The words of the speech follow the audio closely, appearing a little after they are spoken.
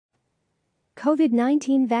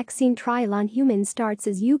COVID-19 vaccine trial on humans starts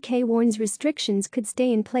as UK warns restrictions could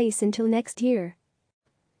stay in place until next year.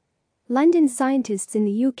 London scientists in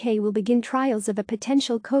the UK will begin trials of a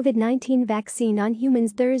potential COVID-19 vaccine on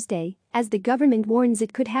humans Thursday, as the government warns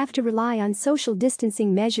it could have to rely on social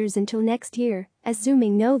distancing measures until next year,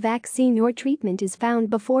 assuming no vaccine or treatment is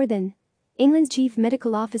found before then. England's Chief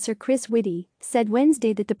Medical Officer Chris Whitty said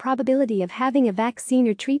Wednesday that the probability of having a vaccine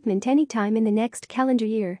or treatment anytime in the next calendar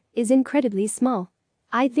year is incredibly small.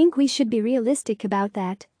 "I think we should be realistic about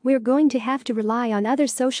that. We're going to have to rely on other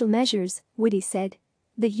social measures," Whitty said.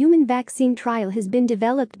 The human vaccine trial has been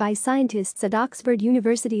developed by scientists at Oxford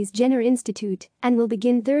University's Jenner Institute and will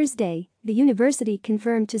begin Thursday, the university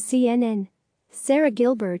confirmed to CNN. Sarah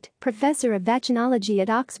Gilbert, professor of vaccinology at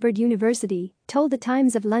Oxford University, told the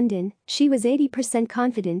Times of London she was 80%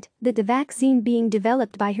 confident that the vaccine being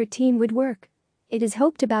developed by her team would work. It is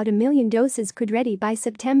hoped about 1 million doses could ready by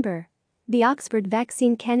September. The Oxford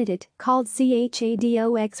vaccine candidate, called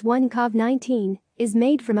CHAdOx1 Covid-19, is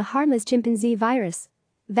made from a harmless chimpanzee virus.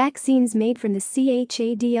 Vaccines made from the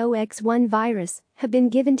CHAdOx1 virus have been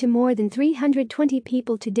given to more than 320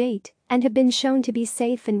 people to date and have been shown to be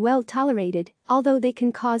safe and well tolerated, although they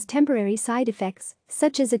can cause temporary side effects,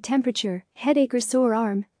 such as a temperature, headache or sore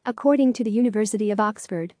arm, according to the University of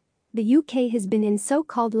Oxford. The UK has been in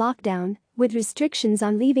so-called lockdown, with restrictions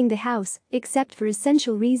on leaving the house, except for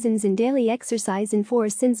essential reasons and daily exercise in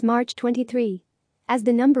force since March 23. As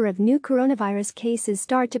the number of new coronavirus cases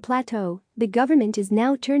start to plateau, the government is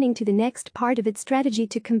now turning to the next part of its strategy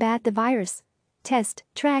to combat the virus: test,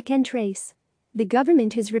 track and trace. The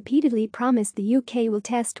government has repeatedly promised the UK will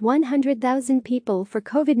test 100,000 people for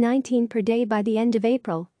COVID-19 per day by the end of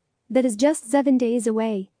April. That is just 7 days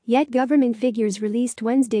away, yet government figures released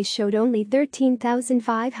Wednesday showed only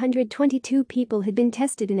 13,522 people had been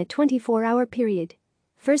tested in a 24-hour period.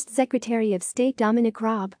 First Secretary of State Dominic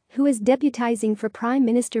Raab, who is deputising for Prime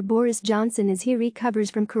Minister Boris Johnson as he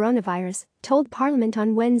recovers from coronavirus, told Parliament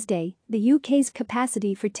on Wednesday the UK's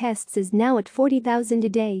capacity for tests is now at 40,000 a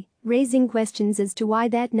day, raising questions as to why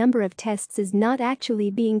that number of tests is not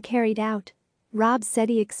actually being carried out. Raab said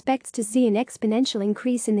he expects to see an exponential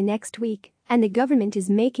increase in the next week, and the government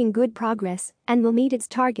is making good progress and will meet its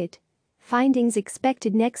target. Findings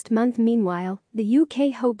expected next month. Meanwhile, the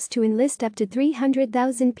UK hopes to enlist up to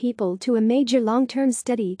 300,000 people to a major long-term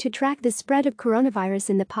study to track the spread of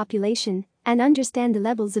coronavirus in the population and understand the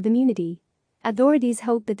levels of immunity. Authorities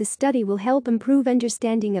hope that the study will help improve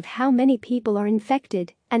understanding of how many people are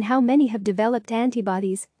infected and how many have developed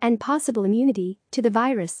antibodies and possible immunity to the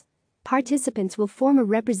virus. Participants will form a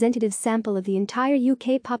representative sample of the entire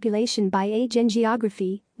UK population by age and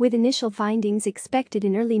geography, with initial findings expected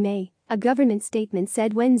in early May, a government statement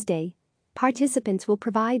said Wednesday. Participants will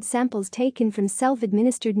provide samples taken from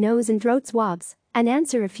self-administered nose and throat swabs and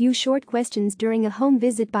answer a few short questions during a home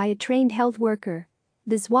visit by a trained health worker.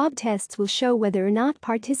 The swab tests will show whether or not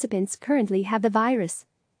participants currently have the virus.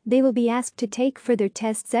 They will be asked to take further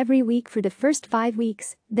tests every week for the first 5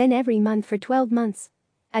 weeks, then every month for 12 months.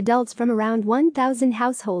 Adults from around 1,000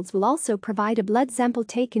 households will also provide a blood sample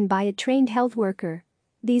taken by a trained health worker.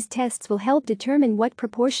 These tests will help determine what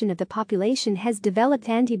proportion of the population has developed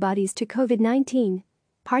antibodies to COVID-19.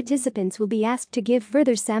 Participants will be asked to give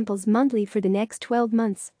further samples monthly for the next 12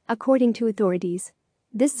 months, according to authorities.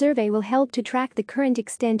 This survey will help to track the current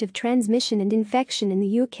extent of transmission and infection in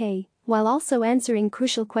the UK, while also answering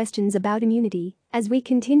crucial questions about immunity, as we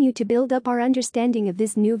continue to build up our understanding of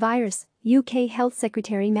this new virus, UK Health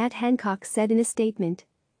Secretary Matt Hancock said in a statement.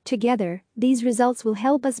 Together, these results will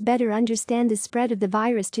help us better understand the spread of the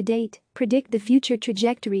virus to date, predict the future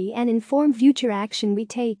trajectory and inform future action we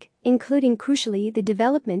take, including crucially the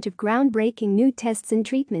development of groundbreaking new tests and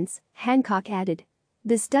treatments, Hancock added.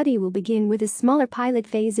 The study will begin with a smaller pilot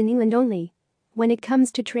phase in England only. When it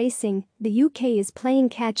comes to tracing, the UK is playing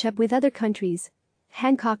catch-up with other countries.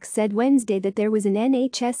 Hancock said Wednesday that there was an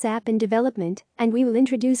NHS app in development and we will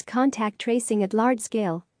introduce contact tracing at large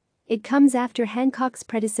scale. It comes after Hancock's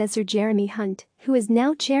predecessor Jeremy Hunt, who is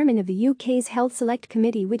now chairman of the UK's Health Select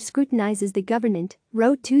Committee which scrutinises the government,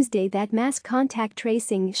 wrote Tuesday that mass contact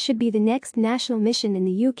tracing should be the next national mission in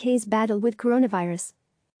the UK's battle with coronavirus.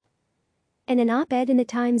 In an op-ed in the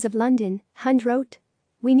Times of London, Hunt wrote,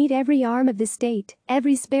 "We need every arm of the state,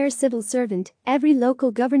 every spare civil servant, every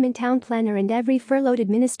local government town planner and every furloughed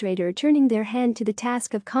administrator turning their hand to the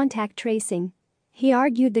task of contact tracing." He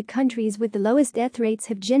argued that countries with the lowest death rates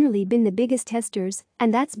have generally been the biggest testers,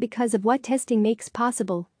 and that's because of what testing makes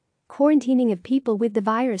possible. Quarantining of people with the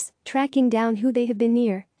virus, tracking down who they have been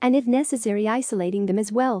near, and if necessary isolating them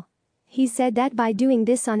as well. He said that by doing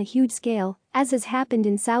this on a huge scale, as has happened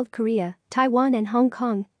in South Korea, Taiwan and Hong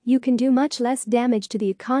Kong, you can do much less damage to the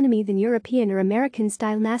economy than European or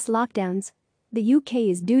American-style mass lockdowns. The UK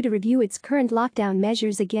is due to review its current lockdown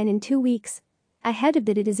measures again in 2 weeks. Ahead of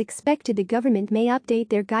that, it is expected the government may update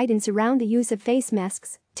their guidance around the use of face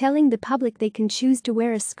masks, telling the public they can choose to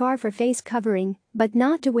wear a scarf or face covering, but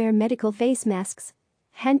not to wear medical face masks.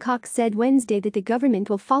 Hancock said Wednesday that the government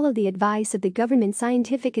will follow the advice of the Government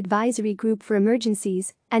Scientific Advisory Group for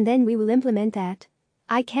Emergencies, and then we will implement that.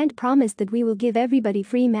 I can't promise that we will give everybody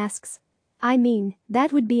free masks. I mean,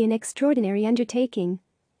 that would be an extraordinary undertaking.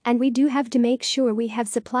 And we do have to make sure we have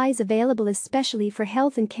supplies available, especially for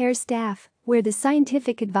health and care staff, where the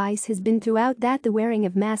scientific advice has been throughout that the wearing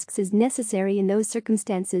of masks is necessary in those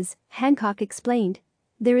circumstances, Hancock explained.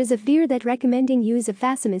 There is a fear that recommending use of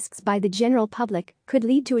face masks by the general public could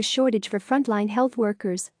lead to a shortage for frontline health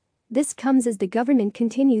workers. This comes as the government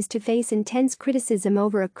continues to face intense criticism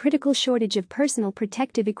over a critical shortage of personal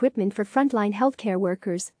protective equipment for frontline healthcare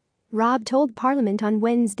workers. Robb told Parliament on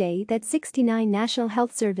Wednesday that 69 National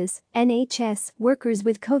Health Service (NHS) workers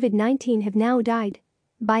with COVID-19 have now died.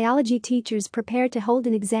 Biology teachers prepare to hold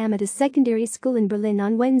an exam at a secondary school in Berlin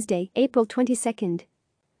on Wednesday, April 22.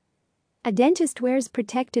 A dentist wears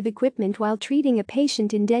protective equipment while treating a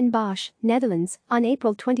patient in Den Bosch, Netherlands, on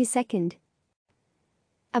April 22.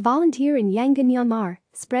 A volunteer in Yangon, Myanmar,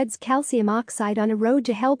 spreads calcium oxide on a road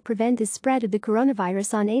to help prevent the spread of the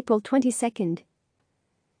coronavirus on April 22.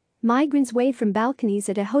 Migrants wave from balconies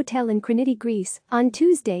at a hotel in Kraniti, Greece, on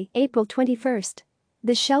Tuesday, April 21.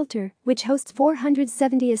 The shelter, which hosts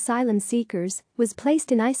 470 asylum seekers, was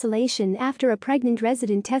placed in isolation after a pregnant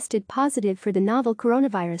resident tested positive for the novel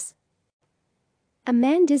coronavirus. A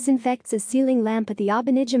man disinfects a ceiling lamp at the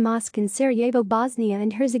Abanija Mosque in Sarajevo, Bosnia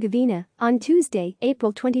and Herzegovina, on Tuesday,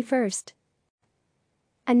 April 21.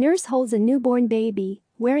 A nurse holds a newborn baby,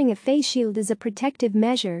 wearing a face shield as a protective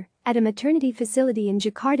measure, at a maternity facility in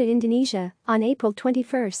Jakarta, Indonesia, on April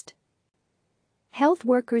 21. Health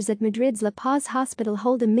workers at Madrid's La Paz hospital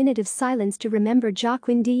hold a minute of silence to remember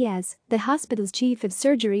Joaquin Diaz, the hospital's chief of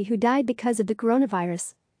surgery who died because of the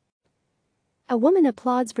coronavirus. A woman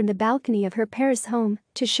applauds from the balcony of her Paris home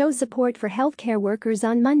to show support for healthcare workers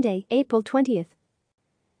on Monday, April 20.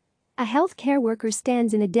 A healthcare worker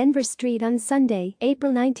stands in a Denver street on Sunday,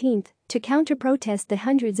 April 19, to counter-protest the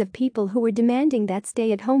hundreds of people who were demanding that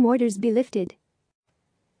stay-at-home orders be lifted.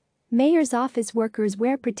 Mayor's office workers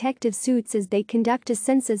wear protective suits as they conduct a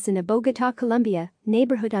census in a Bogotá, Colombia,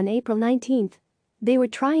 neighborhood on April 19. They were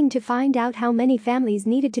trying to find out how many families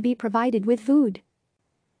needed to be provided with food.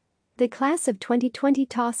 The class of 2020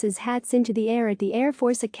 tosses hats into the air at the Air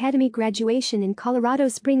Force Academy graduation in Colorado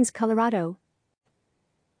Springs, Colorado.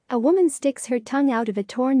 A woman sticks her tongue out of a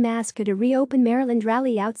torn mask at a Reopen Maryland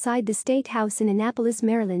rally outside the State House in Annapolis,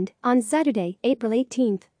 Maryland, on Saturday, April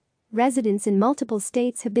 18. Residents in multiple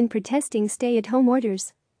states have been protesting stay-at-home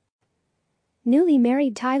orders. Newly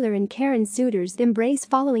married Tyler and Karen Souters embrace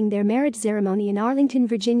following their marriage ceremony in Arlington,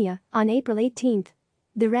 Virginia, on April 18.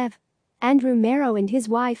 The Rev. Andrew Merrow and his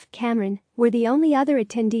wife, Cameron, were the only other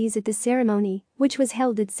attendees at the ceremony, which was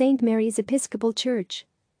held at St. Mary's Episcopal Church.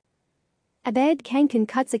 Abed Kankan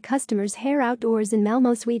cuts a customer's hair outdoors in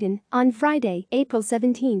Malmö, Sweden, on Friday, April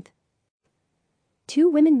 17. Two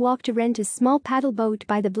women walk to rent a small paddle boat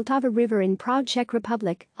by the Vltava River in Prague, Czech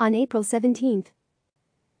Republic, on April 17.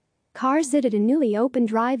 Cars sit at a newly opened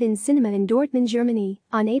drive-in cinema in Dortmund, Germany,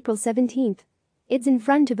 on April 17. It's in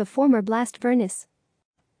front of a former blast furnace.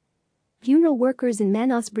 Funeral workers in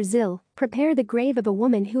Manaus, Brazil, prepare the grave of a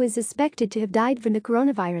woman who is suspected to have died from the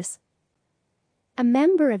coronavirus. A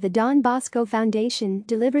member of the Don Bosco Foundation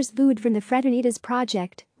delivers food from the Fraternitas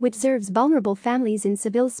Project, which serves vulnerable families in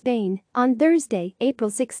Seville, Spain, on Thursday,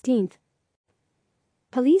 April 16.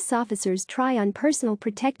 Police officers try on personal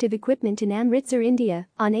protective equipment in Amritsar, India,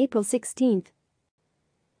 on April 16.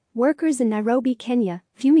 Workers in Nairobi, Kenya,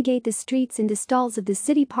 fumigate the streets and stalls of the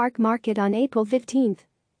City Park Market on April 15.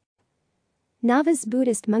 Novice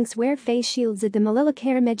Buddhist monks wear face shields at the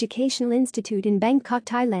Malilakaram Educational Institute in Bangkok,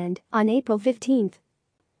 Thailand, on April 15.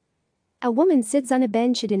 A woman sits on a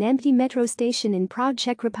bench at an empty metro station in Prague,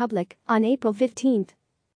 Czech Republic, on April 15.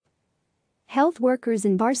 Health workers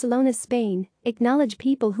in Barcelona, Spain, acknowledge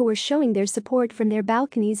people who are showing their support from their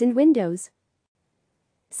balconies and windows.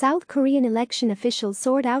 South Korean election officials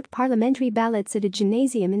sort out parliamentary ballots at a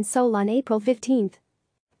gymnasium in Seoul on April 15.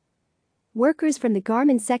 Workers from the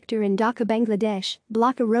garment sector in Dhaka, Bangladesh,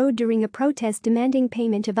 block a road during a protest demanding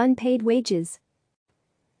payment of unpaid wages.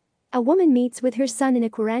 A woman meets with her son in a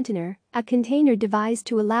quarantainer, a container devised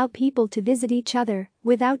to allow people to visit each other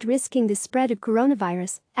without risking the spread of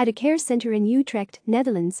coronavirus, at a care center in Utrecht,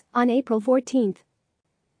 Netherlands, on April 14.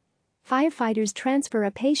 Firefighters transfer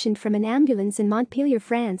a patient from an ambulance in Montpellier,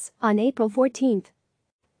 France, on April 14.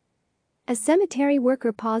 A cemetery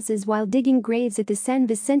worker pauses while digging graves at the San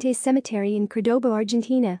Vicente Cemetery in Cordoba,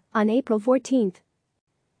 Argentina, on April 14.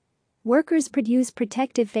 Workers produce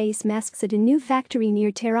protective face masks at a new factory near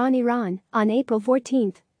Tehran, Iran, on April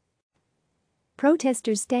 14.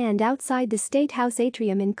 Protesters stand outside the State House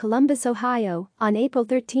atrium in Columbus, Ohio, on April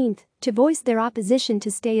 13, to voice their opposition to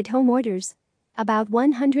stay-at-home orders. About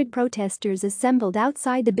 100 protesters assembled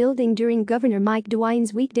outside the building during Governor Mike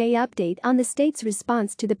DeWine's weekday update on the state's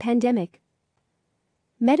response to the pandemic.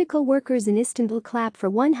 Medical workers in Istanbul clap for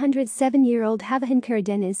 107-year-old Havahan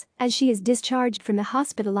Karadeniz as she is discharged from the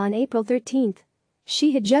hospital on April 13.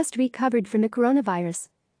 She had just recovered from the coronavirus.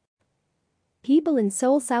 People in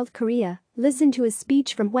Seoul, South Korea, listen to a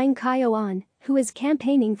speech from Hwang Kyo-an, who is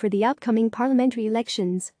campaigning for the upcoming parliamentary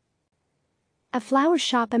elections. A flower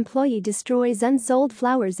shop employee destroys unsold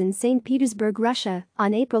flowers in St. Petersburg, Russia,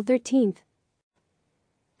 on April 13.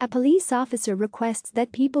 A police officer requests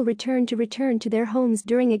that people return to their homes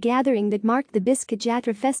during a gathering that marked the Biscuit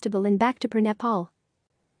Jatra festival in Bhaktapur, Nepal.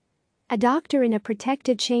 A doctor in a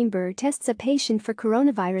protective chamber tests a patient for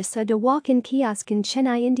coronavirus at a walk-in kiosk in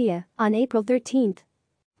Chennai, India, on April 13.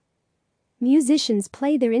 Musicians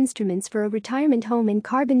play their instruments for a retirement home in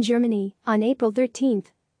Carbon, Germany, on April 13.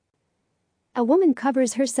 A woman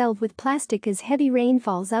covers herself with plastic as heavy rain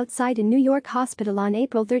falls outside a New York hospital on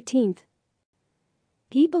April 13.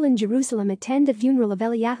 People in Jerusalem attend the funeral of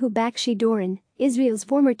Eliyahu Bakshi Doron, Israel's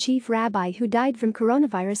former chief rabbi who died from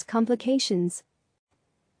coronavirus complications.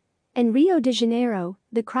 In Rio de Janeiro,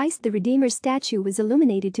 the Christ the Redeemer statue was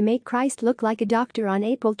illuminated to make Christ look like a doctor on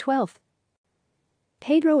April 12.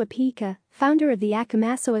 Pedro Apica, founder of the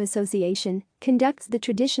Akamasoa Association, conducts the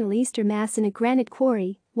traditional Easter Mass in a granite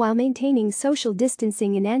quarry while maintaining social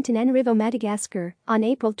distancing in Antananarivo, Madagascar, on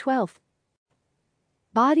April 12.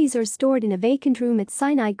 Bodies are stored in a vacant room at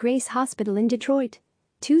Sinai Grace Hospital in Detroit.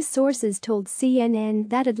 Two sources told CNN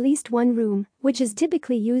that at least one room, which is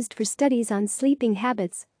typically used for studies on sleeping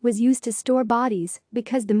habits, was used to store bodies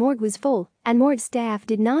because the morgue was full and morgue staff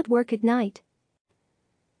did not work at night.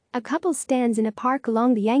 A couple stands in a park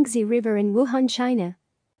along the Yangtze River in Wuhan, China.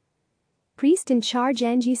 Priest in charge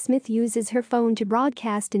Angie Smith uses her phone to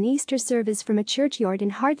broadcast an Easter service from a churchyard in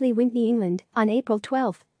Hartley, Whitney, England, on April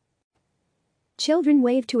 12. Children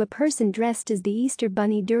wave to a person dressed as the Easter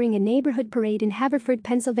Bunny during a neighborhood parade in Haverford,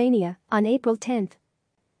 Pennsylvania, on April 10.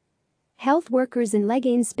 Health workers in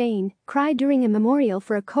Leganes, Spain, cry during a memorial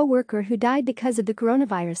for a co-worker who died because of the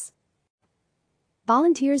coronavirus.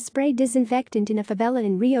 Volunteers spray disinfectant in a favela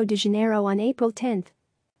in Rio de Janeiro on April 10.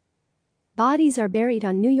 Bodies are buried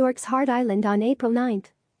on New York's Hart Island on April 9.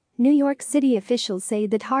 New York City officials say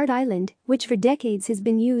that Hart Island, which for decades has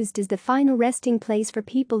been used as the final resting place for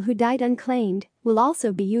people who died unclaimed, will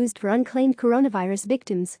also be used for unclaimed coronavirus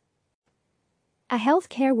victims. A health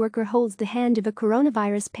care worker holds the hand of a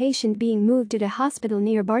coronavirus patient being moved to a hospital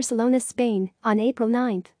near Barcelona, Spain, on April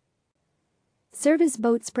 9. Service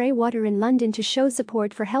boats spray water in London to show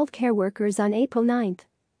support for healthcare workers on April 9.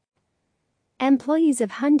 Employees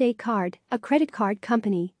of Hyundai Card, a credit card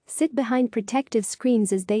company, sit behind protective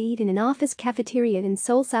screens as they eat in an office cafeteria in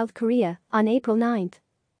Seoul, South Korea, on April 9.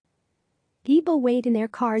 People wait in their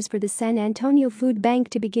cars for the San Antonio Food Bank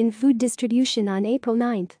to begin food distribution on April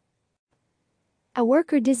 9. A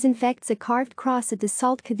worker disinfects a carved cross at the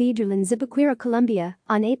Salt Cathedral in Zipaquira, Colombia,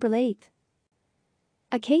 on April 8.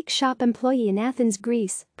 A cake shop employee in Athens,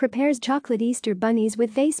 Greece, prepares chocolate Easter bunnies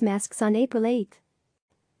with face masks on April 8.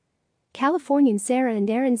 Californian Sarah and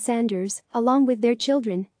Aaron Sanders, along with their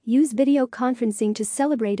children, use video conferencing to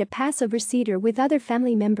celebrate a Passover Seder with other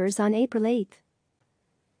family members on April 8.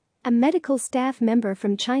 A medical staff member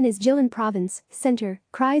from China's Jilin Province Center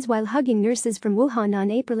cries while hugging nurses from Wuhan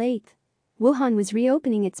on April 8. Wuhan was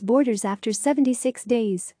reopening its borders after 76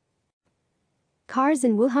 days. Cars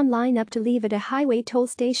in Wuhan line up to leave at a highway toll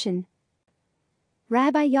station.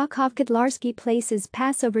 Rabbi Yaakov Kotlarski places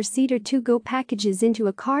Passover Seder to-go packages into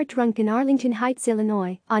a car trunk in Arlington Heights,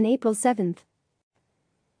 Illinois, on April 7.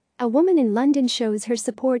 A woman in London shows her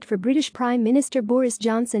support for British Prime Minister Boris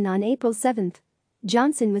Johnson on April 7.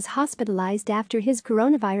 Johnson was hospitalized after his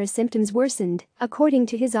coronavirus symptoms worsened, according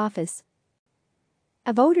to his office.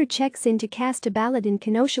 A voter checks in to cast a ballot in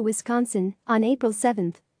Kenosha, Wisconsin, on April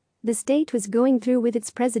 7. The state was going through with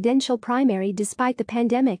its presidential primary despite the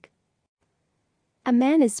pandemic. A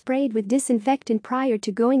man is sprayed with disinfectant prior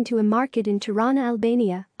to going to a market in Tirana,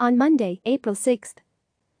 Albania, on Monday, April 6.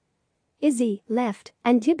 Izzy, left,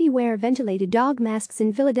 and Tibby wear ventilated dog masks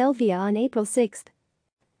in Philadelphia on April 6.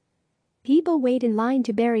 People wait in line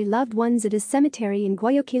to bury loved ones at a cemetery in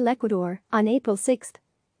Guayaquil, Ecuador, on April 6.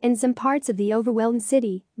 In some parts of the overwhelmed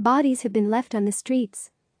city, bodies have been left on the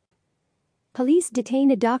streets. Police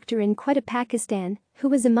detain a doctor in Quetta, Pakistan, who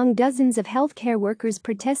was among dozens of healthcare workers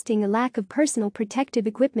protesting a lack of personal protective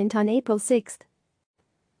equipment on April 6.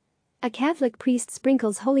 A Catholic priest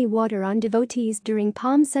sprinkles holy water on devotees during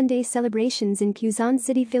Palm Sunday celebrations in Quezon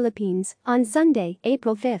City, Philippines, on Sunday,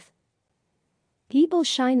 April 5. People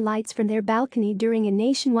shine lights from their balcony during a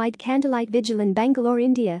nationwide candlelight vigil in Bangalore,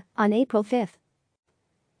 India, on April 5.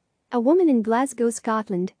 A woman in Glasgow,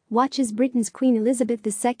 Scotland, watches Britain's Queen Elizabeth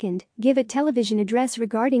II give a television address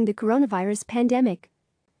regarding the coronavirus pandemic.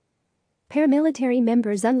 Paramilitary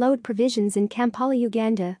members unload provisions in Kampala,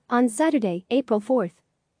 Uganda, on Saturday, April 4.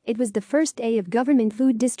 It was the first day of government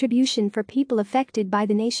food distribution for people affected by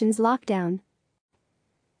the nation's lockdown.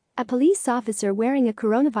 A police officer wearing a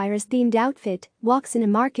coronavirus-themed outfit walks in a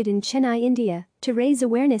market in Chennai, India, to raise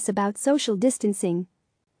awareness about social distancing.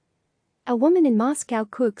 A woman in Moscow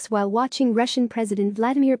cooks while watching Russian President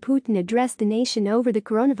Vladimir Putin address the nation over the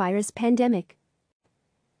coronavirus pandemic.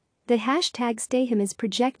 The hashtag #StayHome is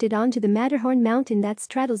projected onto the Matterhorn mountain that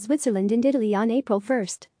straddles Switzerland and Italy on April 1.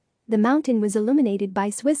 The mountain was illuminated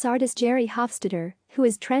by Swiss artist Jerry Hofstadter, who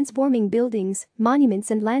is transforming buildings,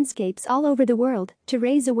 monuments and landscapes all over the world to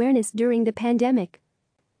raise awareness during the pandemic.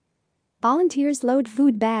 Volunteers load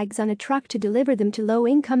food bags on a truck to deliver them to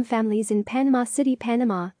low-income families in Panama City,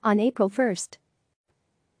 Panama, on April 1.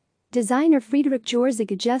 Designer Friedrich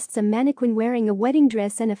Jorzig adjusts a mannequin wearing a wedding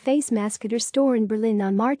dress and a face mask at her store in Berlin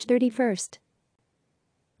on March 31.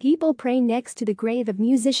 People pray next to the grave of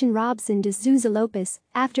musician Robson de Souza Lopes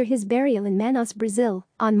after his burial in Manaus, Brazil,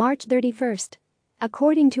 on March 31.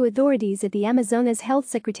 According to authorities at the Amazonas Health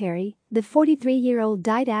Secretary, the 43-year-old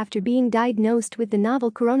died after being diagnosed with the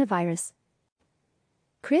novel coronavirus.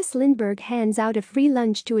 Chris Lindbergh hands out a free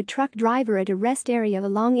lunch to a truck driver at a rest area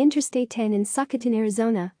along Interstate 10 in Socoton,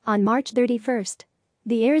 Arizona, on March 31.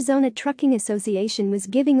 The Arizona Trucking Association was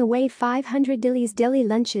giving away 500 Dilly's Deli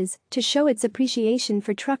lunches to show its appreciation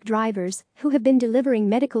for truck drivers who have been delivering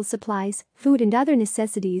medical supplies, food and other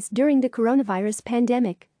necessities during the coronavirus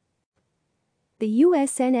pandemic. The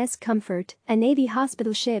USNS Comfort, a Navy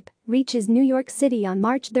hospital ship, reaches New York City on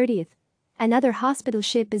March 30. Another hospital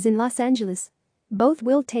ship is in Los Angeles. Both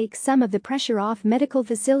will take some of the pressure off medical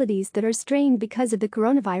facilities that are strained because of the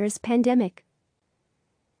coronavirus pandemic.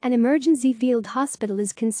 An emergency field hospital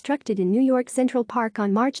is constructed in New York Central Park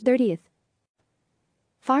on March 30.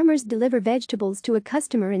 Farmers deliver vegetables to a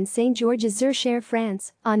customer in St. Georges-sur-Cher,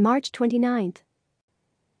 France, on March 29.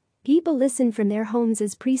 People listen from their homes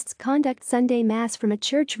as priests conduct Sunday Mass from a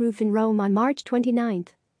church roof in Rome on March 29.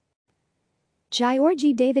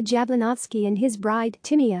 Georgy David Jablonowski and his bride,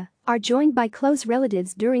 Timea, are joined by close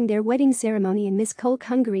relatives during their wedding ceremony in Miskolc,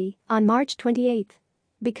 Hungary, on March 28.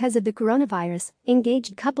 Because of the coronavirus,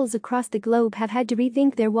 engaged couples across the globe have had to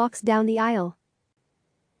rethink their walks down the aisle.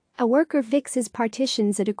 A worker fixes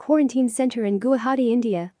partitions at a quarantine center in Guwahati,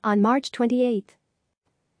 India, on March 28.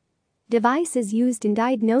 Devices used in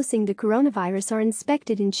diagnosing the coronavirus are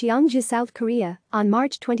inspected in Cheongju, South Korea, on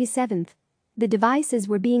March 27. The devices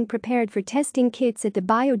were being prepared for testing kits at the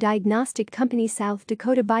biodiagnostic company South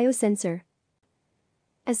Dakota Biosensor.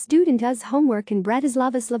 A student does homework in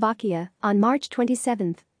Bratislava, Slovakia, on March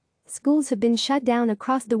 27. Schools have been shut down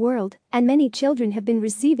across the world, and many children have been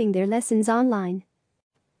receiving their lessons online.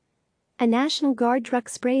 A National Guard truck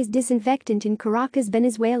sprays disinfectant in Caracas,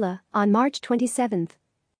 Venezuela, on March 27.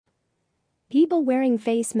 People wearing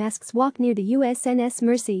face masks walk near the USNS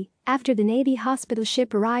Mercy after the Navy hospital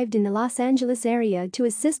ship arrived in the Los Angeles area to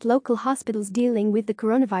assist local hospitals dealing with the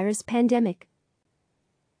coronavirus pandemic.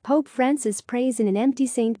 Pope Francis prays in an empty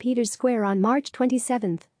St. Peter's Square on March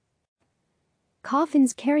 27.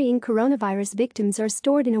 Coffins carrying coronavirus victims are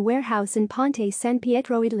stored in a warehouse in Ponte San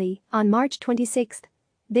Pietro, Italy, on March 26.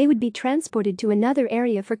 They would be transported to another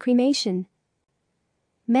area for cremation.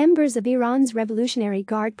 Members of Iran's Revolutionary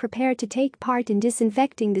Guard prepare to take part in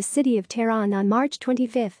disinfecting the city of Tehran on March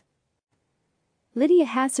 25. Lydia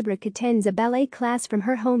Hasselbrook attends a ballet class from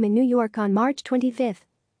her home in New York on March 25.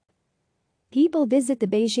 People visit the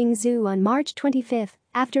Beijing Zoo on March 25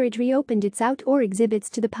 after it reopened its outdoor exhibits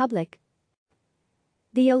to the public.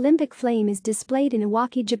 The Olympic flame is displayed in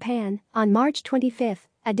Iwaki, Japan, on March 25,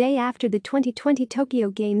 a day after the 2020 Tokyo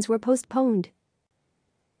Games were postponed.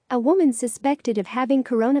 A woman suspected of having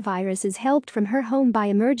coronavirus is helped from her home by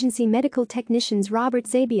emergency medical technicians Robert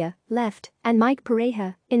Zabia, left, and Mike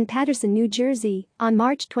Pareja, in Paterson, New Jersey, on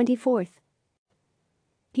March 24.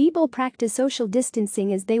 People practice social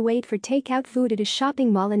distancing as they wait for takeout food at a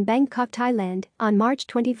shopping mall in Bangkok, Thailand, on March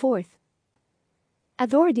 24.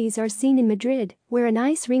 Authorities are seen in Madrid, where an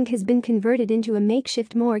ice rink has been converted into a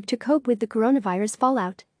makeshift morgue to cope with the coronavirus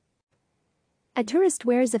fallout. A tourist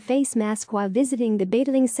wears a face mask while visiting the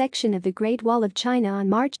Badaling section of the Great Wall of China on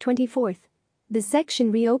March 24. The section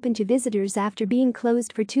reopened to visitors after being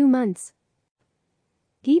closed for 2 months.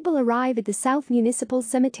 People arrive at the South Municipal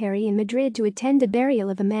Cemetery in Madrid to attend the burial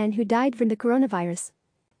of a man who died from the coronavirus.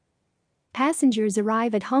 Passengers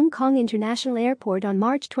arrive at Hong Kong International Airport on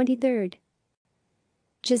March 23.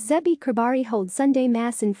 Giuseppe Carbari holds Sunday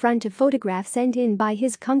Mass in front of photographs sent in by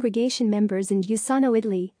his congregation members in Busano,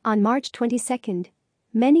 Italy, on March 22.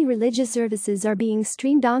 Many religious services are being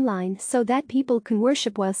streamed online so that people can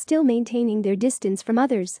worship while still maintaining their distance from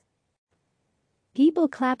others. People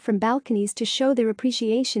clap from balconies to show their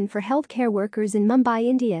appreciation for healthcare workers in Mumbai,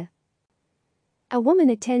 India. A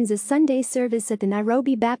woman attends a Sunday service at the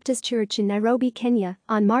Nairobi Baptist Church in Nairobi, Kenya,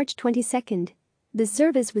 on March 22. The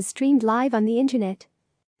service was streamed live on the internet.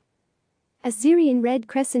 A Syrian Red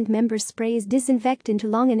Crescent member sprays disinfectant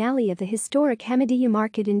along an alley of the historic Hamadiyya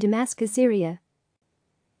market in Damascus, Syria.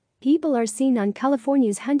 People are seen on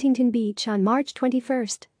California's Huntington Beach on March 21.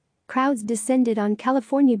 Crowds descended on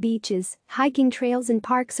California beaches, hiking trails and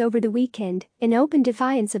parks over the weekend in open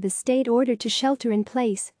defiance of a state order to shelter in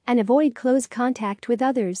place and avoid close contact with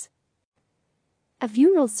others. A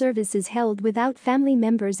funeral service is held without family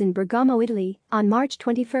members in Bergamo, Italy, on March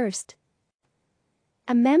 21.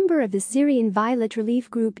 A member of the Syrian Violet Relief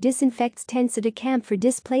Group disinfects tents at a camp for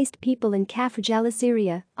displaced people in Kafr Jala,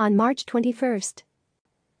 Syria, on March 21.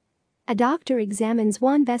 A doctor examines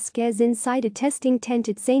Juan Vasquez inside a testing tent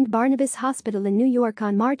at St. Barnabas Hospital in New York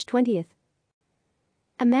on March 20.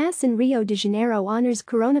 A mass in Rio de Janeiro honors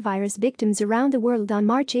coronavirus victims around the world on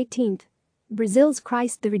March 18. Brazil's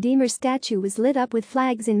Christ the Redeemer statue was lit up with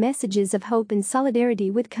flags and messages of hope and solidarity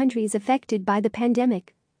with countries affected by the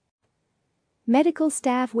pandemic. Medical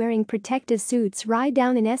staff wearing protective suits ride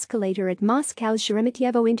down an escalator at Moscow's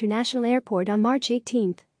Sheremetyevo International Airport on March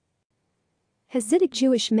 18. Hasidic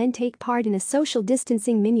Jewish men take part in a social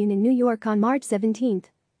distancing minyan in New York on March 17.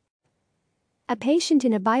 A patient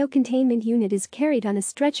in a biocontainment unit is carried on a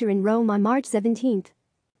stretcher in Rome on March 17.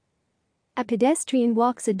 A pedestrian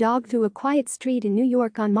walks a dog through a quiet street in New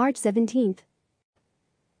York on March 17.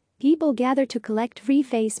 People gather to collect free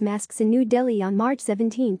face masks in New Delhi on March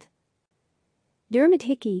 17. Dermot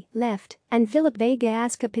Hickey, left, and Philip Vega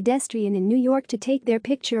ask a pedestrian in New York to take their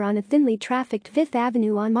picture on a thinly trafficked Fifth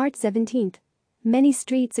Avenue on March 17. Many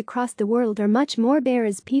streets across the world are much more bare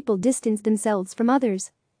as people distance themselves from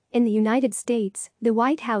others. In the United States, the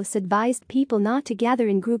White House advised people not to gather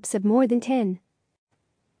in groups of more than 10.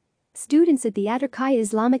 Students at the Atterkaya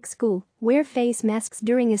Islamic School wear face masks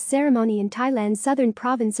during a ceremony in Thailand's southern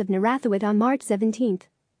province of Narathiwat on March 17.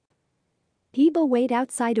 People wait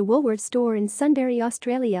outside a Woolworths store in Sunbury,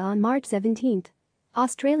 Australia on March 17.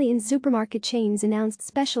 Australian supermarket chains announced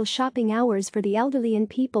special shopping hours for the elderly and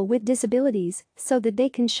people with disabilities so that they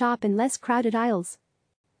can shop in less crowded aisles.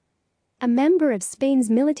 A member of Spain's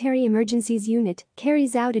military emergencies unit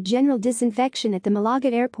carries out a general disinfection at the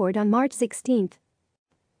Malaga airport on March 16.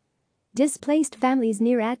 Displaced families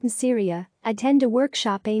near Athens, Syria, attend a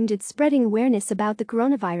workshop aimed at spreading awareness about the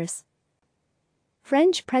coronavirus.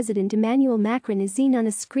 French President Emmanuel Macron is seen on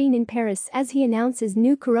a screen in Paris as he announces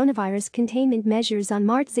new coronavirus containment measures on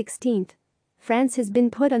March 16. France has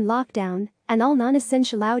been put on lockdown, and all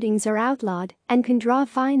non-essential outings are outlawed and can draw a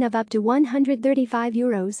fine of up to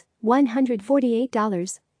 €135,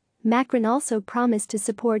 $148. Macron also promised to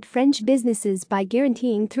support French businesses by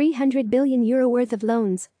guaranteeing €300 billion worth of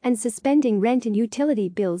loans and suspending rent and utility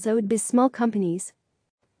bills owed by small companies.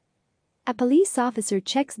 A police officer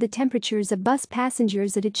checks the temperatures of bus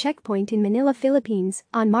passengers at a checkpoint in Manila, Philippines,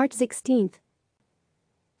 on March 16.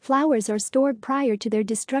 Flowers are stored prior to their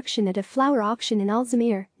destruction at a flower auction in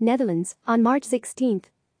Alzamir, Netherlands, on March 16.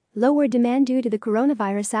 Lower demand due to the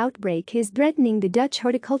coronavirus outbreak is threatening the Dutch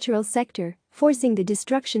horticultural sector, forcing the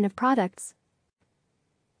destruction of products.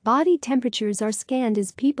 Body temperatures are scanned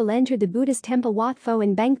as people enter the Buddhist temple Wat Pho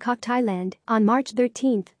in Bangkok, Thailand, on March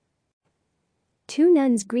 13. Two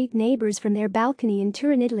nuns greet neighbors from their balcony in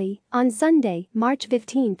Turin, Italy, on Sunday, March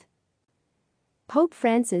 15. Pope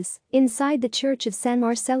Francis, inside the Church of San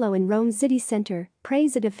Marcello in Rome's city center,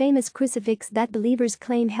 prays at a famous crucifix that believers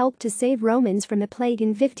claim helped to save Romans from a plague in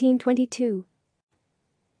 1522.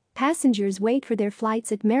 Passengers wait for their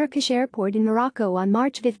flights at Marrakesh Airport in Morocco on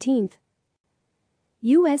March 15.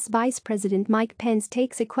 U.S. Vice President Mike Pence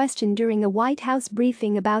takes a question during a White House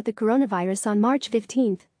briefing about the coronavirus on March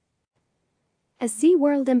 15. A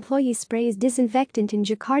SeaWorld employee sprays disinfectant in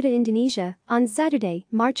Jakarta, Indonesia, on Saturday,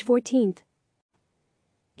 March 14.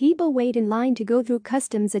 People wait in line to go through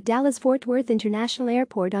customs at Dallas-Fort Worth International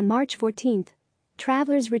Airport on March 14.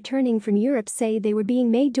 Travelers returning from Europe say they were being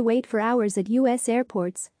made to wait for hours at U.S.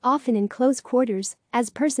 airports, often in close quarters, as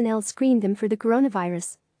personnel screened them for the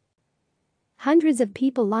coronavirus. Hundreds of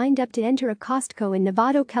people lined up to enter a Costco in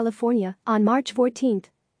Novato, California, on March 14.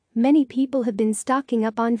 Many people have been stocking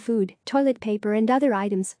up on food, toilet paper and other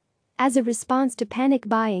items. As a response to panic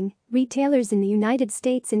buying, retailers in the United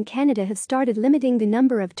States and Canada have started limiting the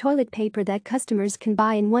number of toilet paper that customers can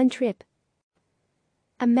buy in one trip.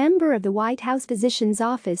 A member of the White House physician's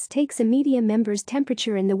office takes a media member's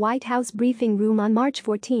temperature in the White House briefing room on March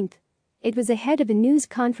 14. It was ahead of a news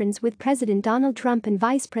conference with President Donald Trump and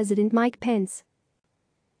Vice President Mike Pence.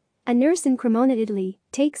 A nurse in Cremona, Italy,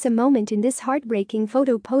 takes a moment in this heartbreaking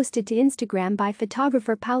photo posted to Instagram by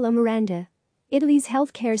photographer Paolo Miranda. Italy's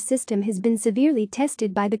healthcare system has been severely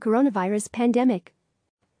tested by the coronavirus pandemic.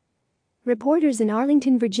 Reporters in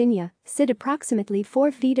Arlington, Virginia, sit approximately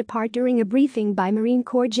 4 feet apart during a briefing by Marine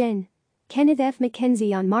Corps Gen. Kenneth F.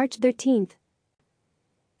 McKenzie on March 13.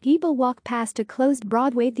 People walk past a closed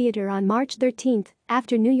Broadway theater on March 13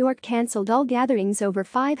 after New York canceled all gatherings over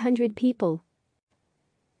 500 people.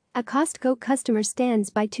 A Costco customer stands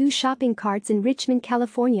by 2 shopping carts in Richmond,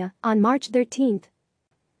 California, on March 13.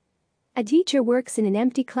 A teacher works in an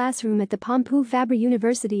empty classroom at the Pompeu Fabra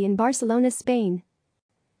University in Barcelona, Spain.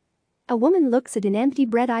 A woman looks at an empty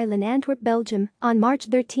bread aisle in Antwerp, Belgium, on March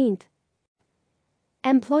 13.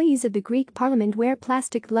 Employees of the Greek parliament wear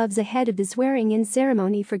plastic gloves ahead of the swearing-in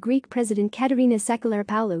ceremony for Greek President Katerina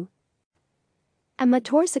Sakellaropoulou. A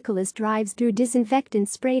motorcyclist drives through disinfectant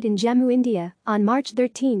sprayed in Jammu, India, on March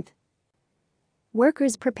 13.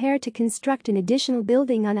 Workers prepare to construct an additional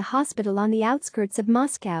building on a hospital on the outskirts of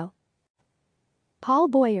Moscow. Paul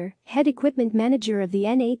Boyer, head equipment manager of the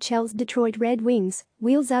NHL's Detroit Red Wings,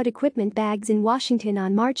 wheels out equipment bags in Washington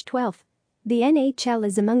on March 12. The NHL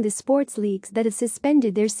is among the sports leagues that have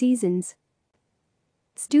suspended their seasons.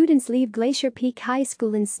 Students leave Glacier Peak High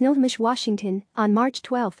School in Snohomish, Washington, on March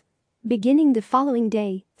 12. Beginning the following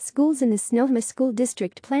day, schools in the Snohomish School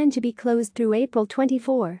District plan to be closed through April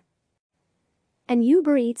 24. An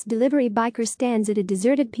Uber Eats delivery biker stands at a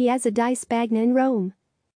deserted Piazza di Spagna in Rome.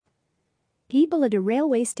 People at a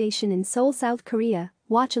railway station in Seoul, South Korea,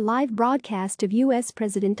 watch a live broadcast of U.S.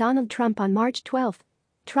 President Donald Trump on March 12.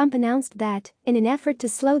 Trump announced that, in an effort to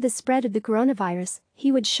slow the spread of the coronavirus,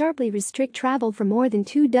 he would sharply restrict travel from more than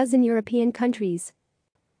 24 European countries.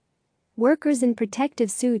 Workers in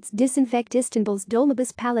protective suits disinfect Istanbul's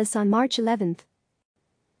Dolmabahce Palace on March 11.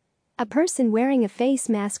 A person wearing a face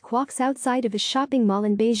mask walks outside of a shopping mall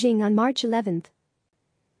in Beijing on March 11.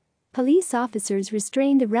 Police officers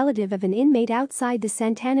restrained a relative of an inmate outside the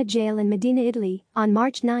Sant'Anna jail in Medina, Italy, on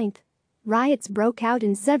March 9. Riots broke out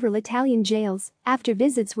in several Italian jails after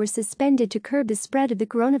visits were suspended to curb the spread of the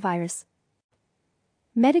coronavirus.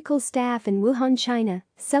 Medical staff in Wuhan, China,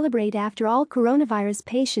 celebrate after all coronavirus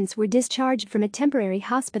patients were discharged from a temporary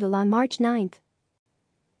hospital on March 9.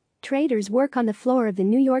 Traders work on the floor of the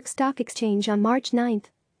New York Stock Exchange on March 9.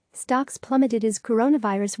 Stocks plummeted as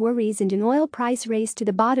coronavirus worries and an oil price race to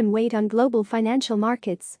the bottom weighed on global financial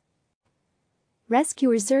markets.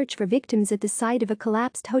 Rescuers search for victims at the site of a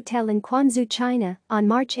collapsed hotel in Quanzhou, China, on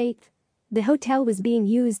March 8. The hotel was being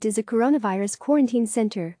used as a coronavirus quarantine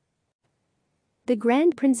center. The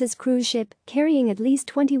Grand Princess cruise ship, carrying at least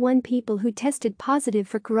 21 people who tested positive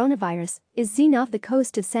for coronavirus, is seen off the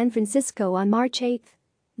coast of San Francisco on March 8.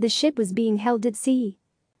 The ship was being held at sea.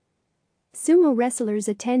 Sumo wrestlers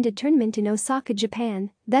attend a tournament in Osaka,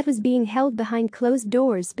 Japan, that was being held behind closed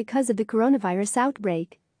doors because of the coronavirus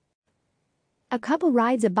outbreak. A couple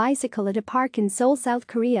rides a bicycle at a park in Seoul, South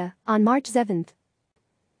Korea, on March 7.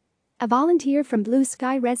 A volunteer from Blue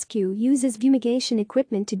Sky Rescue uses fumigation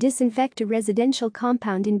equipment to disinfect a residential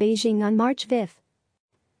compound in Beijing on March 5.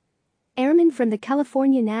 Airmen from the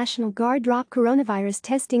California National Guard drop coronavirus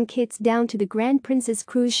testing kits down to the Grand Princess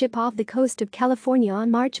cruise ship off the coast of California on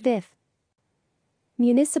March 5.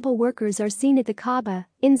 Municipal workers are seen at the Kaaba,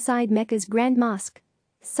 inside Mecca's Grand Mosque.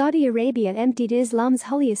 Saudi Arabia emptied Islam's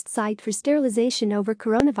holiest site for sterilization over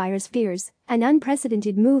coronavirus fears, an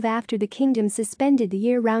unprecedented move after the kingdom suspended the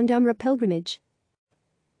year-round Umrah pilgrimage.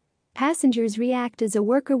 Passengers react as a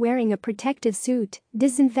worker wearing a protective suit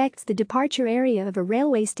disinfects the departure area of a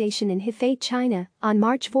railway station in Hefei, China, on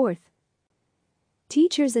March 4.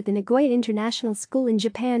 Teachers at the Nagoya International School in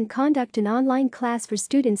Japan conduct an online class for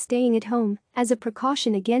students staying at home as a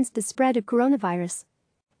precaution against the spread of coronavirus.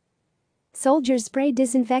 Soldiers spray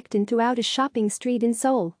disinfectant throughout a shopping street in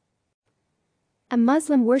Seoul. A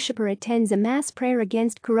Muslim worshipper attends a mass prayer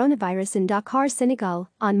against coronavirus in Dakar, Senegal,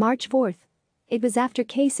 on March 4. It was after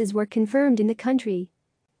cases were confirmed in the country.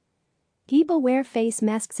 People wear face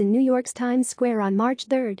masks in New York's Times Square on March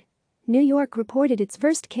 3. New York reported its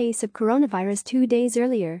first case of coronavirus 2 days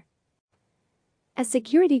earlier. A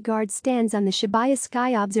security guard stands on the Shibuya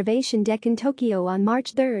Sky observation deck in Tokyo on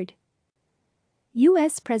March 3.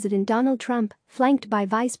 U.S. President Donald Trump, flanked by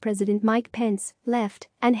Vice President Mike Pence, left,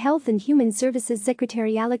 and Health and Human Services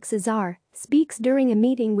Secretary Alex Azar, speaks during a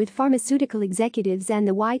meeting with pharmaceutical executives and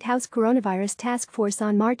the White House Coronavirus Task Force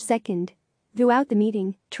on March 2. Throughout the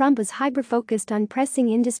meeting, Trump was hyper-focused on pressing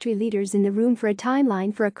industry leaders in the room for a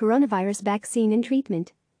timeline for a coronavirus vaccine and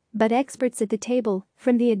treatment. But experts at the table,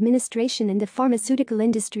 from the administration and the pharmaceutical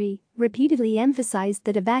industry, repeatedly emphasized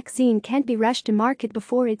that a vaccine can't be rushed to market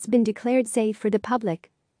before it's been declared safe for the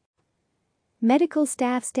public. Medical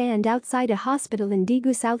staff stand outside a hospital in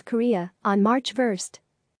Daegu, South Korea, on March 1.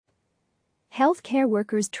 Healthcare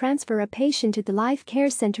workers transfer a patient at the Life Care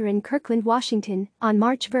Center in Kirkland, Washington, on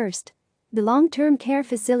March 1. The long-term care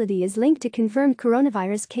facility is linked to confirmed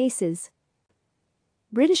coronavirus cases.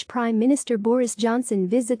 British Prime Minister Boris Johnson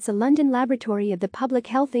visits a London laboratory of the Public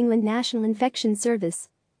Health England National Infection Service.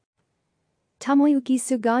 Tomoyuki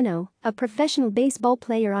Sugano, a professional baseball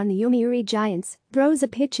player on the Yomiuri Giants, throws a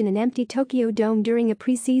pitch in an empty Tokyo Dome during a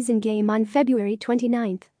preseason game on February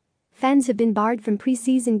 29. Fans have been barred from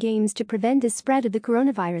preseason games to prevent the spread of the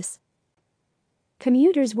coronavirus.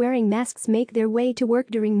 Commuters wearing masks make their way to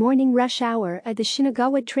work during morning rush hour at the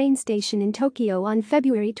Shinagawa train station in Tokyo on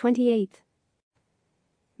February 28.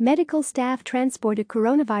 Medical staff transport a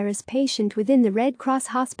coronavirus patient within the Red Cross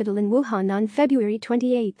Hospital in Wuhan on February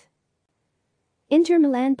 28. Inter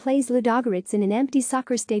Milan plays Ludogorets in an empty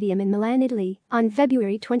soccer stadium in Milan, Italy, on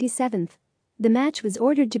February 27. The match was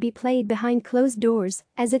ordered to be played behind closed doors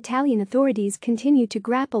as Italian authorities continue to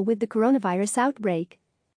grapple with the coronavirus outbreak.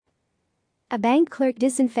 A bank clerk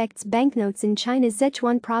disinfects banknotes in China's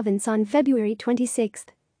Sichuan province on February 26.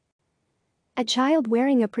 A child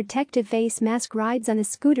wearing a protective face mask rides on a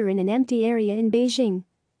scooter in an empty area in Beijing.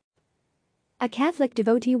 A Catholic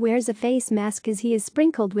devotee wears a face mask as he is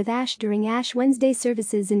sprinkled with ash during Ash Wednesday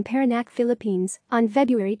services in Parañaque, Philippines, on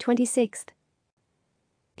February 26.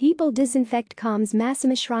 People disinfect Qam's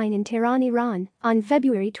Massima Shrine in Tehran, Iran, on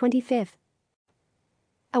February 25.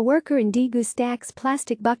 A worker in Daegu stacks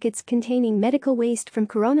plastic buckets containing medical waste from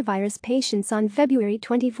coronavirus patients on February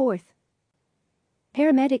 24.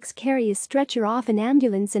 Paramedics carry a stretcher off an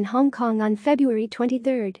ambulance in Hong Kong on February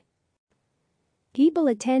 23. People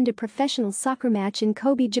attend a professional soccer match in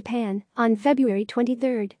Kobe, Japan, on February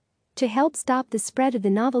 23. To help stop the spread of the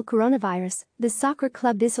novel coronavirus, the soccer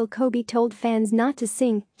club Vissel Kobe told fans not to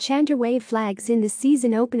sing, chant or wave flags in the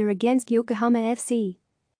season opener against Yokohama FC.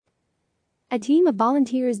 A team of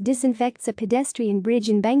volunteers disinfects a pedestrian bridge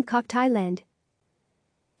in Bangkok, Thailand.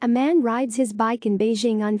 A man rides his bike in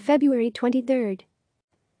Beijing on February 23.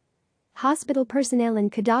 Hospital personnel in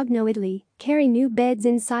Cadogno, Italy, carry new beds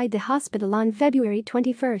inside the hospital on February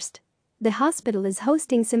 21. The hospital is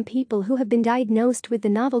hosting some people who have been diagnosed with the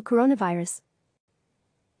novel coronavirus.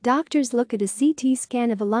 Doctors look at a CT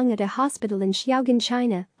scan of a lung at a hospital in Xiaogan,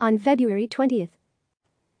 China, on February 20.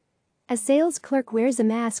 A sales clerk wears a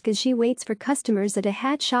mask as she waits for customers at a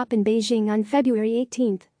hat shop in Beijing on February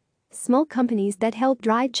 18. Small companies that help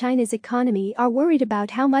drive China's economy are worried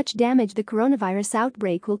about how much damage the coronavirus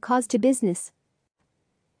outbreak will cause to business.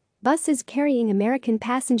 Buses carrying American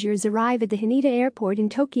passengers arrive at the Haneda Airport in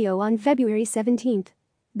Tokyo on February 17.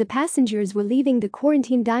 The passengers were leaving the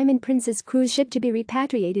quarantined Diamond Princess cruise ship to be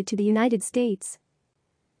repatriated to the United States.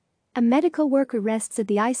 A medical worker rests at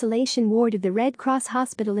the isolation ward of the Red Cross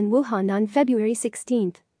Hospital in Wuhan on February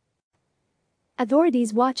 16.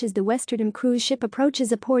 Authorities watch as the Westerdam cruise ship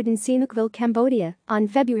approaches a port in Sihanoukville, Cambodia, on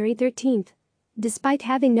February 13. Despite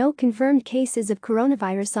having no confirmed cases of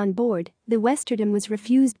coronavirus on board, the Westerdam was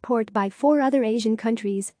refused port by 4 other Asian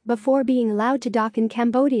countries before being allowed to dock in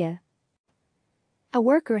Cambodia. A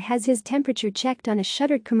worker has his temperature checked on a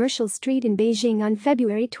shuttered commercial street in Beijing on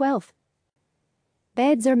February 12.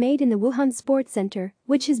 Beds are made in the Wuhan Sports Center,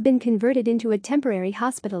 which has been converted into a temporary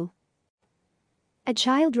hospital. A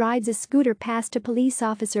child rides a scooter past a police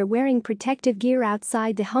officer wearing protective gear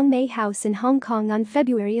outside the Hongmei House in Hong Kong on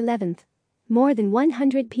February 11. More than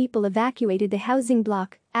 100 people evacuated the housing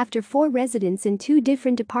block after 4 residents in 2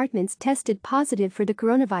 different apartments tested positive for the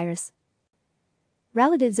coronavirus.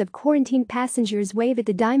 Relatives of quarantined passengers wave at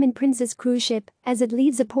the Diamond Princess cruise ship as it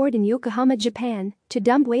leaves a port in Yokohama, Japan, to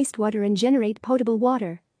dump wastewater and generate potable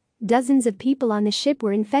water. Dozens of people on the ship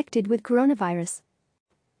were infected with coronavirus.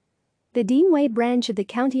 The Deanway branch of the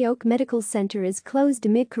County Oak Medical Center is closed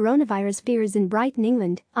amid coronavirus fears in Brighton,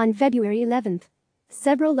 England, on February 11.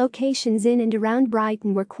 Several locations in and around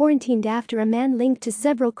Brighton were quarantined after a man linked to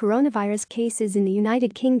several coronavirus cases in the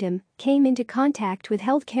United Kingdom came into contact with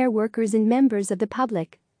healthcare workers and members of the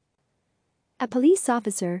public. A police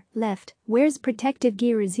officer, left, wears protective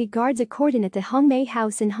gear as he guards a cordon at the Hongmei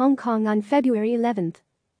House in Hong Kong on February 11.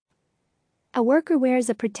 A worker wears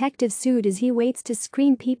a protective suit as he waits to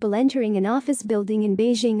screen people entering an office building in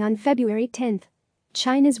Beijing on February 10.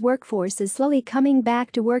 China's workforce is slowly coming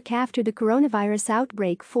back to work after the coronavirus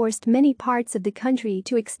outbreak forced many parts of the country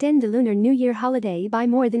to extend the Lunar New Year holiday by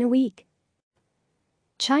more than a week.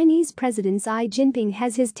 Chinese President Xi Jinping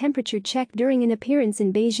has his temperature checked during an appearance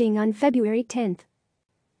in Beijing on February 10.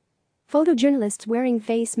 Photojournalists wearing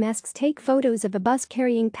face masks take photos of a bus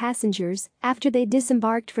carrying passengers after they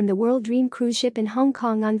disembarked from the World Dream cruise ship in Hong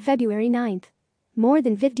Kong on February 9. More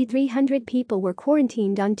than 5,300 people were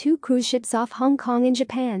quarantined on 2 cruise ships off Hong Kong and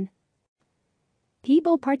Japan.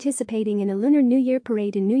 People participating in a Lunar New Year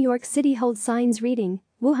parade in New York City hold signs reading,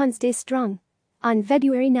 "Wuhan Stay Strong," on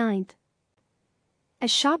February 9. A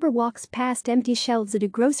shopper walks past empty shelves at a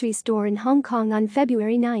grocery store in Hong Kong on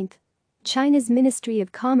February 9. China's Ministry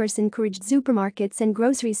of Commerce encouraged supermarkets and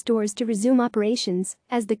grocery stores to resume operations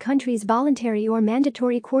as the country's voluntary or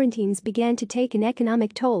mandatory quarantines began to take an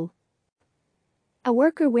economic toll. A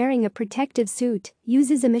worker wearing a protective suit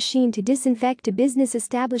uses a machine to disinfect a business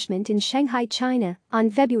establishment in Shanghai, China,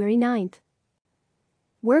 on February 9.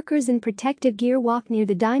 Workers in protective gear walk near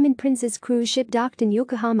the Diamond Princess cruise ship docked in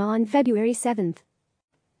Yokohama on February 7.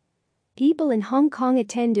 People in Hong Kong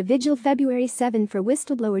attend a vigil February 7 for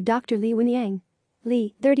whistleblower Dr. Li Wenyang.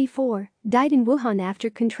 Li, 34, died in Wuhan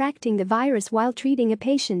after contracting the virus while treating a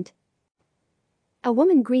patient. A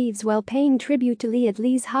woman grieves while paying tribute to Li at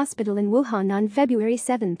Li's hospital in Wuhan on February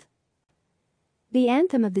 7. The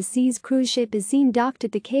Anthem of the Seas cruise ship is seen docked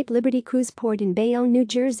at the Cape Liberty cruise port in Bayonne, New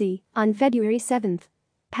Jersey, on February 7.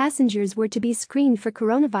 Passengers were to be screened for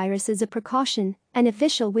coronavirus as a precaution, an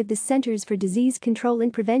official with the Centers for Disease Control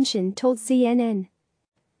and Prevention told CNN.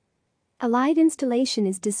 A light installation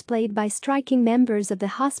is displayed by striking members of the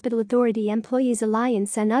Hospital Authority Employees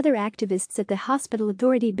Alliance and other activists at the Hospital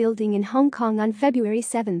Authority building in Hong Kong on February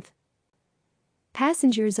 7.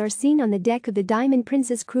 Passengers are seen on the deck of the Diamond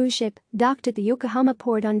Princess cruise ship, docked at the Yokohama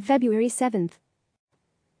port on February 7.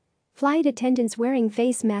 Flight attendants wearing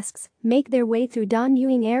face masks make their way through Don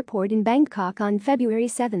Mueang Airport in Bangkok on February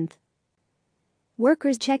 7.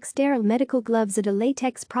 Workers check sterile medical gloves at a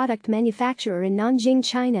latex product manufacturer in Nanjing,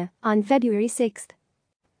 China, on February 6.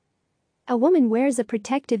 A woman wears a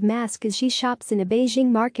protective mask as she shops in a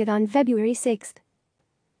Beijing market on February 6.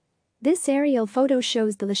 This aerial photo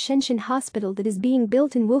shows the Shenzhen hospital that is being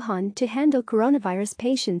built in Wuhan to handle coronavirus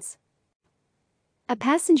patients. A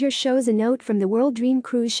passenger shows a note from the World Dream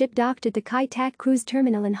cruise ship docked at the Kai Tak cruise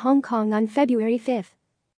terminal in Hong Kong on February 5.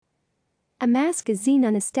 A mask is seen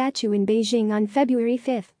on a statue in Beijing on February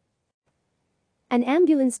 5. An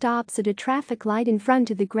ambulance stops at a traffic light in front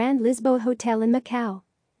of the Grand Lisboa Hotel in Macau.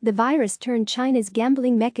 The virus turned China's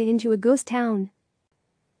gambling mecca into a ghost town.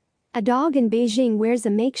 A dog in Beijing wears a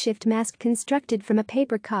makeshift mask constructed from a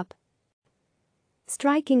paper cup.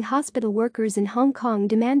 Striking hospital workers in Hong Kong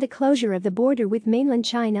demand the closure of the border with mainland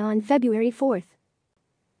China on February 4.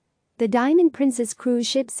 The Diamond Princess cruise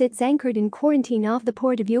ship sits anchored in quarantine off the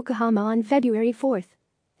port of Yokohama on February 4.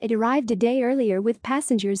 It arrived a day earlier with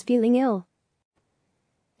passengers feeling ill.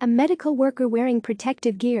 A medical worker wearing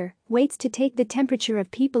protective gear waits to take the temperature of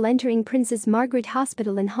people entering Princess Margaret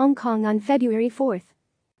Hospital in Hong Kong on February 4.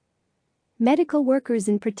 Medical workers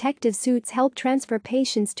in protective suits help transfer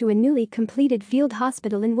patients to a newly completed field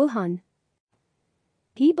hospital in Wuhan.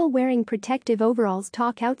 People wearing protective overalls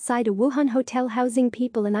talk outside a Wuhan hotel housing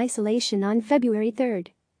people in isolation on February 3.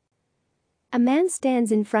 A man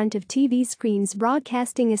stands in front of TV screens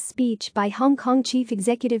broadcasting a speech by Hong Kong Chief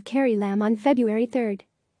Executive Carrie Lam on February 3.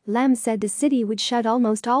 Lam said the city would shut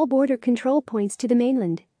almost all border control points to the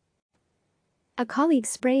mainland. A colleague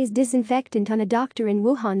sprays disinfectant on a doctor in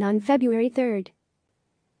Wuhan on February 3.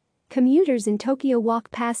 Commuters in Tokyo walk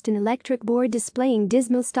past an electric board displaying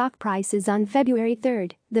dismal stock prices on February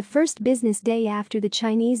 3, the first business day after the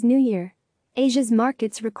Chinese New Year. Asia's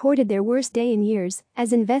markets recorded their worst day in years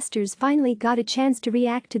as investors finally got a chance to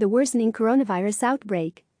react to the worsening coronavirus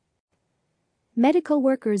outbreak. Medical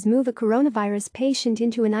workers move a coronavirus patient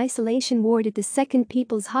into an isolation ward at the Second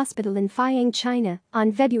People's Hospital in Fayang, China,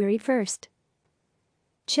 on February 1.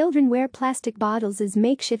 Children wear plastic bottles as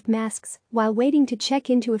makeshift masks while waiting to check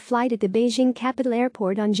into a flight at the Beijing Capital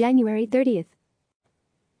Airport on January 30.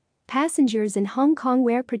 Passengers in Hong Kong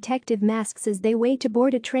wear protective masks as they wait to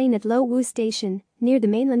board a train at Lo Wu Station, near the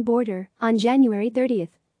mainland border, on January 30.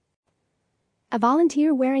 A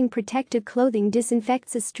volunteer wearing protective clothing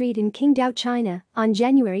disinfects a street in Qingdao, China, on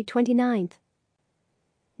January 29.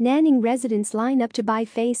 Nanning residents line up to buy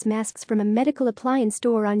face masks from a medical appliance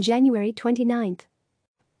store on January 29.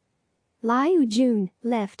 Liu Jun,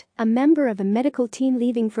 left, a member of a medical team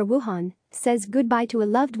leaving for Wuhan, says goodbye to a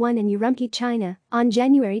loved one in Urumqi, China, on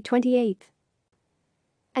January 28.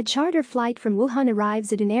 A charter flight from Wuhan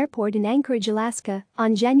arrives at an airport in Anchorage, Alaska,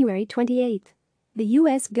 on January 28. The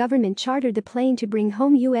U.S. government chartered the plane to bring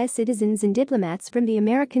home U.S. citizens and diplomats from the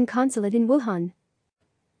American consulate in Wuhan.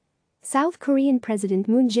 South Korean President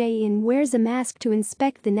Moon Jae-in wears a mask to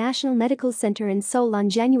inspect the National Medical Center in Seoul on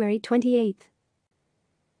January 28.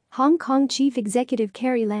 Hong Kong Chief Executive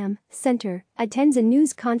Carrie Lam, Center, attends a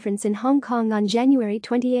news conference in Hong Kong on January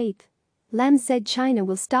 28. Lam said China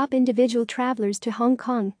will stop individual travelers to Hong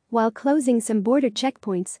Kong while closing some border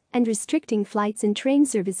checkpoints and restricting flights and train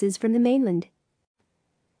services from the mainland.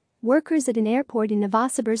 Workers at an airport in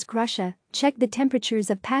Novosibirsk, Russia, checked the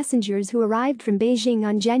temperatures of passengers who arrived from Beijing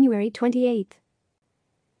on January 28.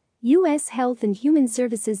 U.S. Health and Human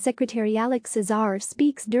Services Secretary Alex Azar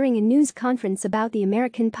speaks during a news conference about the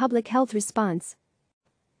American public health response.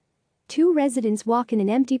 Two residents walk in an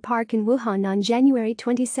empty park in Wuhan on January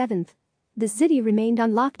 27. The city remained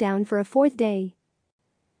on lockdown for a fourth day.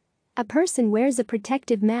 A person wears a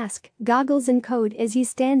protective mask, goggles and coat as he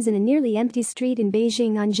stands in a nearly empty street in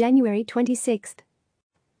Beijing on January 26.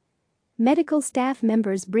 Medical staff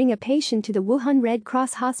members bring a patient to the Wuhan Red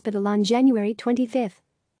Cross Hospital on January 25.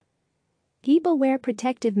 People wear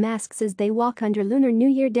protective masks as they walk under Lunar New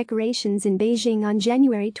Year decorations in Beijing on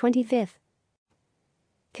January 25.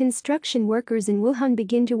 Construction workers in Wuhan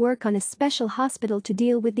begin to work on a special hospital to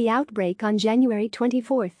deal with the outbreak on January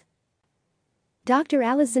 24. Dr.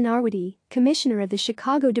 Alison Whitty, commissioner of the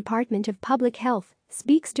Chicago Department of Public Health,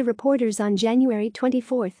 speaks to reporters on January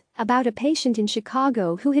 24 about a patient in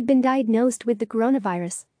Chicago who had been diagnosed with the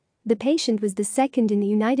coronavirus. The patient was the second in the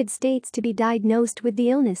United States to be diagnosed with the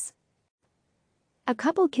illness. A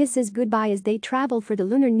couple kisses goodbye as they travel for the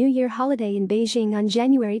Lunar New Year holiday in Beijing on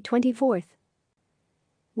January 24.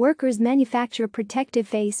 Workers manufacture protective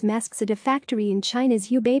face masks at a factory in China's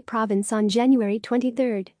Hubei province on January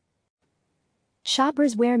 23.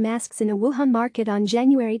 Shoppers wear masks in a Wuhan market on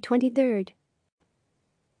January 23.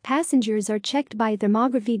 Passengers are checked by a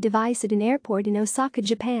thermography device at an airport in Osaka,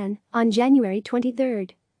 Japan, on January 23.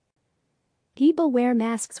 People wear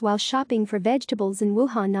masks while shopping for vegetables in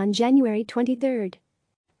Wuhan on January 23.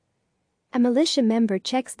 A militia member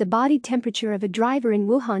checks the body temperature of a driver in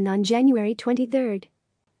Wuhan on January 23.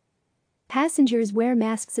 Passengers wear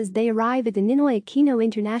masks as they arrive at the Ninoy Aquino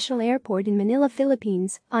International Airport in Manila,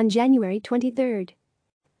 Philippines, on January 23.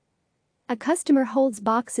 A customer holds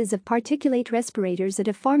boxes of particulate respirators at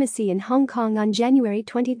a pharmacy in Hong Kong on January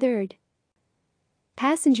 23.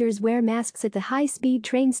 Passengers wear masks at the high-speed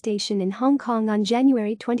train station in Hong Kong on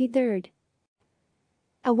January 23.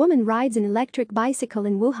 A woman rides an electric bicycle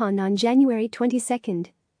in Wuhan on January 22.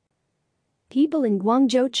 People in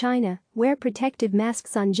Guangzhou, China, wear protective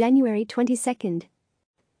masks on January 22.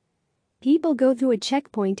 People go through a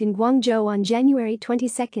checkpoint in Guangzhou on January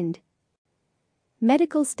 22.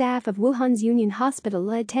 Medical staff of Wuhan's Union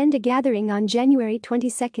Hospital attend a gathering on January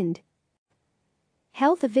 22.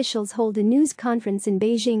 Health officials hold a news conference in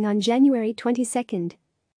Beijing on January 22.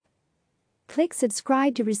 Click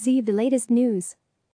subscribe to receive the latest news.